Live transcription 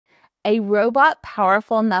A robot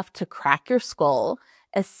powerful enough to crack your skull,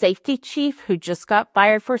 a safety chief who just got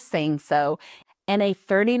fired for saying so, and a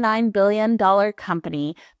 $39 billion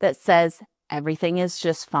company that says everything is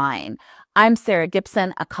just fine. I'm Sarah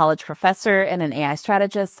Gibson, a college professor and an AI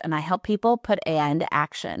strategist, and I help people put AI into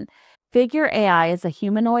action. Figure AI is a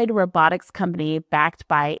humanoid robotics company backed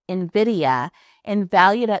by NVIDIA and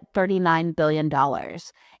valued at $39 billion.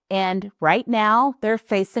 And right now, they're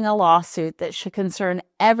facing a lawsuit that should concern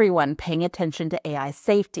everyone paying attention to AI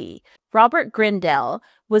safety. Robert Grindell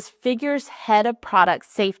was Figure's head of product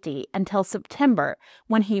safety until September,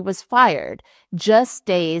 when he was fired, just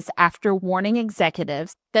days after warning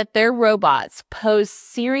executives that their robots pose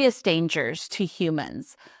serious dangers to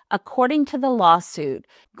humans. According to the lawsuit,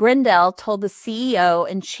 Grindell told the CEO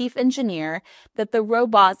and chief engineer that the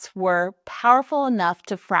robots were powerful enough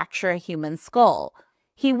to fracture a human skull.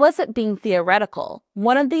 He wasn't being theoretical.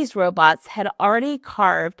 One of these robots had already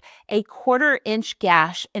carved a quarter-inch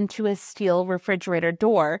gash into a steel refrigerator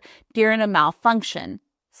door during a malfunction.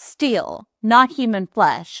 Steel, not human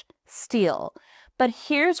flesh, steel. But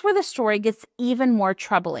here's where the story gets even more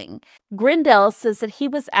troubling. Grindell says that he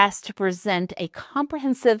was asked to present a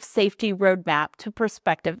comprehensive safety roadmap to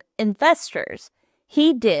prospective investors.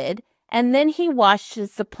 He did, and then he watched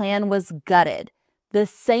as the plan was gutted. The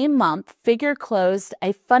same month, Figure closed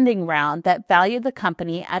a funding round that valued the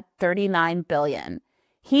company at $39 billion.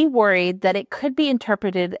 He worried that it could be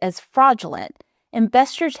interpreted as fraudulent.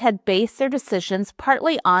 Investors had based their decisions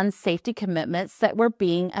partly on safety commitments that were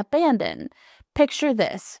being abandoned. Picture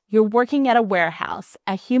this. You're working at a warehouse.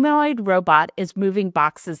 A humanoid robot is moving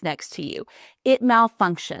boxes next to you. It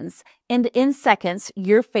malfunctions, and in seconds,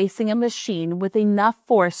 you're facing a machine with enough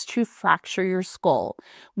force to fracture your skull,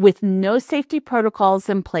 with no safety protocols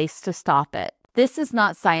in place to stop it. This is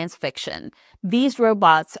not science fiction. These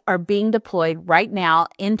robots are being deployed right now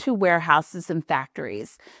into warehouses and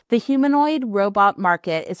factories. The humanoid robot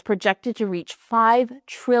market is projected to reach $5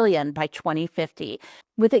 trillion by 2050,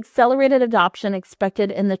 with accelerated adoption expected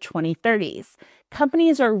in the 2030s.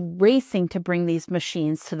 Companies are racing to bring these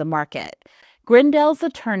machines to the market. Grindell's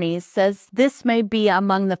attorneys says this may be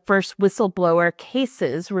among the first whistleblower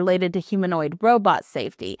cases related to humanoid robot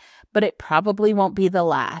safety, but it probably won't be the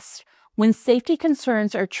last. When safety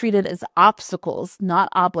concerns are treated as obstacles, not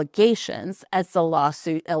obligations, as the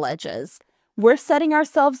lawsuit alleges, we're setting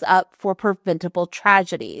ourselves up for preventable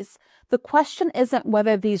tragedies. The question isn't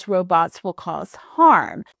whether these robots will cause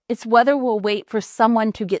harm. It's whether we'll wait for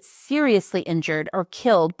someone to get seriously injured or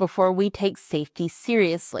killed before we take safety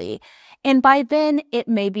seriously. And by then, it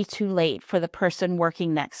may be too late for the person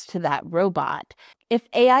working next to that robot. If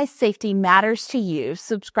AI safety matters to you,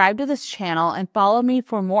 subscribe to this channel and follow me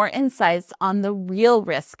for more insights on the real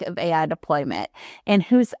risk of AI deployment and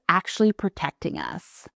who's actually protecting us.